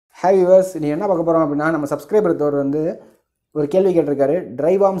Hi viewers, நீ என்ன பார்க்க போகிறோம் அப்படின்னா, நம்ம சப்ஸ்கிரைபர் வந்து ஒரு கேள்வி கேட்டிருக்காரு.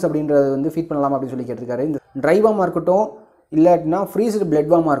 ட்ரை வார்ம்ஸ் அப்படின்றது வந்து ஃபீட் பண்ணலாமா அப்படின்னு சொல்லி கேட்டிருக்காரு. இந்த ட்ரை வார்மாக இருக்கட்டும், இல்லாட்டினா ஃப்ரீஸ்டு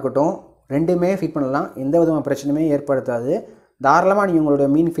பிளட் வார்மாக இருக்கட்டும், ரெண்டுமே ஃபீட் பண்ணலாம். எந்த விதமான பிரச்சனையுமே ஏற்படுத்தாது. தாராளமாக நீங்கள் உங்களுடைய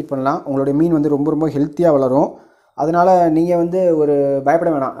மீன் ஃபீட் பண்ணலாம். உங்களுடைய மீன் வந்து ரொம்ப ரொம்ப ஹெல்த்தியாக வளரும். அதனால் நீங்கள் வந்து ஒரு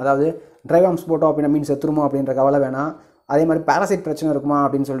பயப்பட வேணாம். அதாவது ட்ரை வார்ம்ஸ் போட்டோம் அப்படின்னா மீன் செத்துருமோ அப்படின்ற கவலை வேணாம். அதே மாதிரி பேராசைட் பிரச்சனை இருக்குமா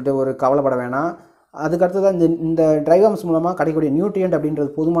அப்படின்னு சொல்லிட்டு ஒரு கவலைப்பட வேணாம். அதுக்கடுத்து தான் இந்த ட்ரை வார்ம்ஸ் மூலமாக கிடைக்கக்கூடிய நியூட்ரியன்ட் அப்படின்றது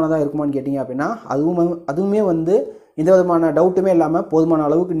போதுமானதாக இருக்குமான்னு கேட்டிங்க அப்படின்னா அதுவுமே வந்து எந்த விதமான டவுட்டுமே இல்லாமல் போதுமான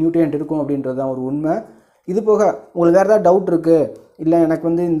அளவுக்கு நியூட்ரியன்ட் இருக்கும் அப்படின்றது தான் ஒரு உண்மை. இது போக உங்களுக்கு வேறு ஏதாவது டவுட் இருக்குது, இல்லை எனக்கு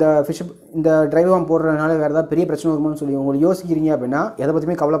வந்து இந்த ட்ரை வார்ம் போடுறதுனால வேறு ஏதாவது பெரிய பிரச்சனை வருமானு சொல்லி உங்களுக்கு யோசிக்கிறீங்க அப்படின்னா எதை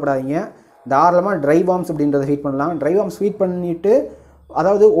பற்றியுமே கவலைப்படாதீங்க. தாராளமாக ட்ரை வார்ம்ஸ் அப்படின்றத ஃபீட் பண்ணலாம். ட்ரை வார்ம்ஸ் ஃபீட் பண்ணிவிட்டு,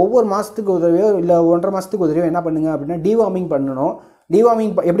 அதாவது ஒவ்வொரு மாதத்துக்கு உதவியோ இல்லை 1.5 மாதத்துக்கு உதவியோ என்ன பண்ணுங்க அப்படின்னா டிவார்மிங் பண்ணணும். டிவார்மிங்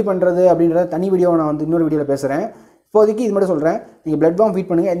எப்படி பண்ணுறது அப்படின்றத தனி வீடியோவை நான் வந்து இன்னொரு வீடியோவில் பேசுகிறேன். இப்போதைக்கு இது மட்டும் சொல்கிறேன். நீங்கள் பிளட் வார்ம் ஃபீட்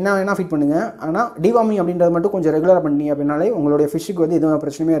பண்ணுங்கள், என்ன வேணால் ஃபீட் பண்ணுங்கள். ஆனால் டிவார்மிங் அப்படின்றது மட்டும் கொஞ்சம் ரெகுலராக பண்ணிங்க அப்படின்னாலே உங்களுடைய ஃபிஷ்ஷுக்கு வந்து எதுவும்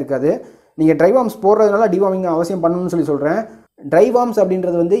பிரச்சனையே இருக்காது. நீங்கள் ட்ரை வார்ம்ஸ் போடுறதுனால டிவார்மிங் அவசியம் பண்ணணும்னு சொல்கிறேன். ட்ரை வார்ம்ஸ்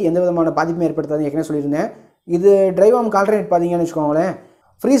அப்படின்றது வந்து எந்த விதமான பாதிப்புமே ஏற்படுத்தாது, ஏற்கனவே சொல்லியிருந்தேன். இது ட்ரை வார்முக்கு ஆல்டர்னேட் பார்த்தீங்கன்னு வச்சுக்கோங்களேன்,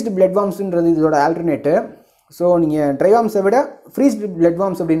 ஃப்ரீஸ்டு பிளட் வார்ம்ஸ்ன்றது இதோட ஆல்டர்னேட்டு. ஸோ நீங்கள் ட்ரை வார்ம்ஸை விட ஃப்ரீஸ்டு பிளட்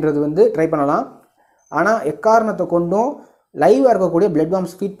வார்ம்ஸ் அப்படின்றது வந்து ட்ரை பண்ணலாம். ஆனால் எக்காரணத்தை கொண்டும் லைவாக இருக்கக்கூடிய பிளட்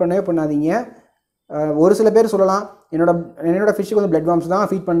வார்ம்ஸ் ஃபீட் பண்ணவே பண்ணாதீங்க. ஒரு சில பேர் சொல்லலாம், என்னோட ஃபிஷ்ஷுக்கு வந்து பிளட் வார்ம்ஸ் தான்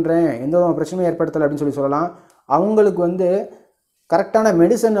ஃபீட் பண்ணுறேன், எந்த ஒரு பிரச்சனையும் ஏற்படுத்தலை அப்படின்னு சொல்லலாம். அவங்களுக்கு வந்து கரெக்டான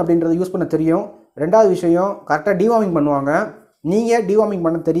மெடிசன் அப்படின்றத யூஸ் பண்ண தெரியும். ரெண்டாவது விஷயம், கரெக்டாக டிவார்மிங் பண்ணுவாங்க. நீங்கள் டிவார்மிங்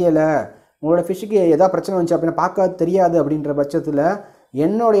பண்ண தெரியலை, உங்களோட ஃபிஷ்ஷுக்கு எதாவது பிரச்சனை வந்துச்சு அப்படின்னா பார்க்க தெரியாது அப்படின்ற பட்சத்தில்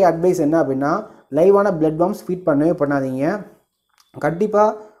என்னுடைய அட்வைஸ் என்ன அப்படின்னா, லைவான பிளட் வார்ம்ஸ் ஃபீட் பண்ணவே பண்ணாதீங்க.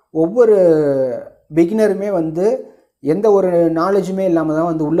 கண்டிப்பாக ஒவ்வொரு பிகினருமே வந்து எந்த ஒரு நாலேஜுமே இல்லாமல் தான்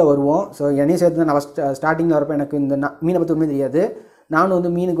வந்து உள்ளே வருவோம். ஸோ என்னையும் சேர்த்து தான் நான் ஸ்டார்டிங்கில் வரப்போ எனக்கு இந்த மீனை பற்றி ஒன்றுமே தெரியாது. நானும்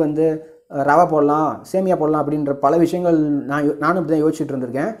வந்து மீனுக்கு வந்து ரவை போடலாம், சேமியா போடலாம் அப்படின்ற பல விஷயங்கள் நானும் இப்படி தான் யோசிச்சுட்டு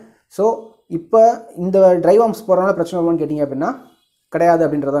இருந்திருக்கேன். ஸோ இப்போ இந்த ட்ரை வார்ம்ஸ் போடுறதுனால பிரச்சனை வருமானு கேட்டிங்க அப்படின்னா கிடையாது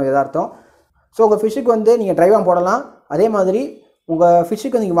அப்படின்றதான் எதார்த்தம். ஸோ உங்கள் ஃபிஷ்ஷுக்கு வந்து நீங்கள் ட்ரை வார்ம் போடலாம். அதே மாதிரி உங்கள்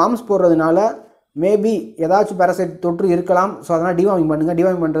ஃபிஷ்ஷுக்கு நீங்கள் வார்ம்ஸ் போடுறதுனால மேபி ஏதாச்சும் பேராசைட் தொற்று இருக்கலாம். ஸோ அதனால் டிவார்மிங் பண்ணுங்கள்.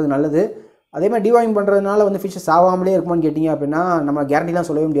 டிவார்மிங் பண்ணுறது நல்லது. அதே மாதிரி டிவார்மிங் பண்ணுறதுனால வந்து ஃபிஷ்ஷு சாவாமலே இருக்குமான்னு கேட்டிங்க அப்படின்னா நம்ம கேரண்டிலாம்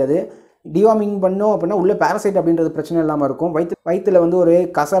சொல்லவே முடியாது. டிவார்மிங் பண்ணோம் அப்படின்னா உள்ளே பேராசைட் அப்படின்றது பிரச்சனை இல்லாமல் இருக்கும். வயிற்றில் வந்து ஒரு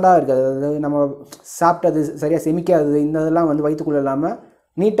கசடாக இருக்காது, அதாவது நம்ம சாப்பிட்டது சரியாக செமிக்காது, இந்த இதெல்லாம் வந்து வயிற்றுக்குள்ளே இல்லாமல்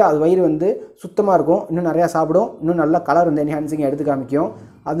நீட்டாக அது வயிறு வந்து சுத்தமாக இருக்கும். இன்னும் நிறையா சாப்பிடும், இன்னும் நல்லா கலர் வந்து என்ஹான்சிங் எடுத்து காமிக்கும்.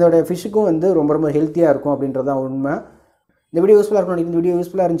 அதோட ஃபிஷ்ஷுக்கும் வந்து ரொம்ப ரொம்ப ஹெல்த்தியாக இருக்கும் அப்படின்றது தான் உண்மை. இந்த வீடியோ யூஸ்ஃபுல்லாக இருக்கணும். இந்த வீடியோ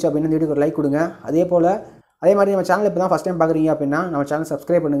யூஸ்ஃபுல்லாக இருந்துச்சு அப்படின்னா இந்த வீடியோக்கு ஒரு லைக் கொடுங்க. அதே மாதிரி நம்ம சேனல் இப்போ தான் ஃபஸ்ட் டைம் பார்க்குறீங்க அப்படின்னா நம்ம சேனல்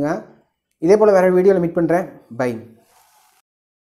சப்ஸ்கிரைப் பண்ணுங்கள். இதே போல் வேறு வீடியோவில் மீட் பண்ணுறேன். பை.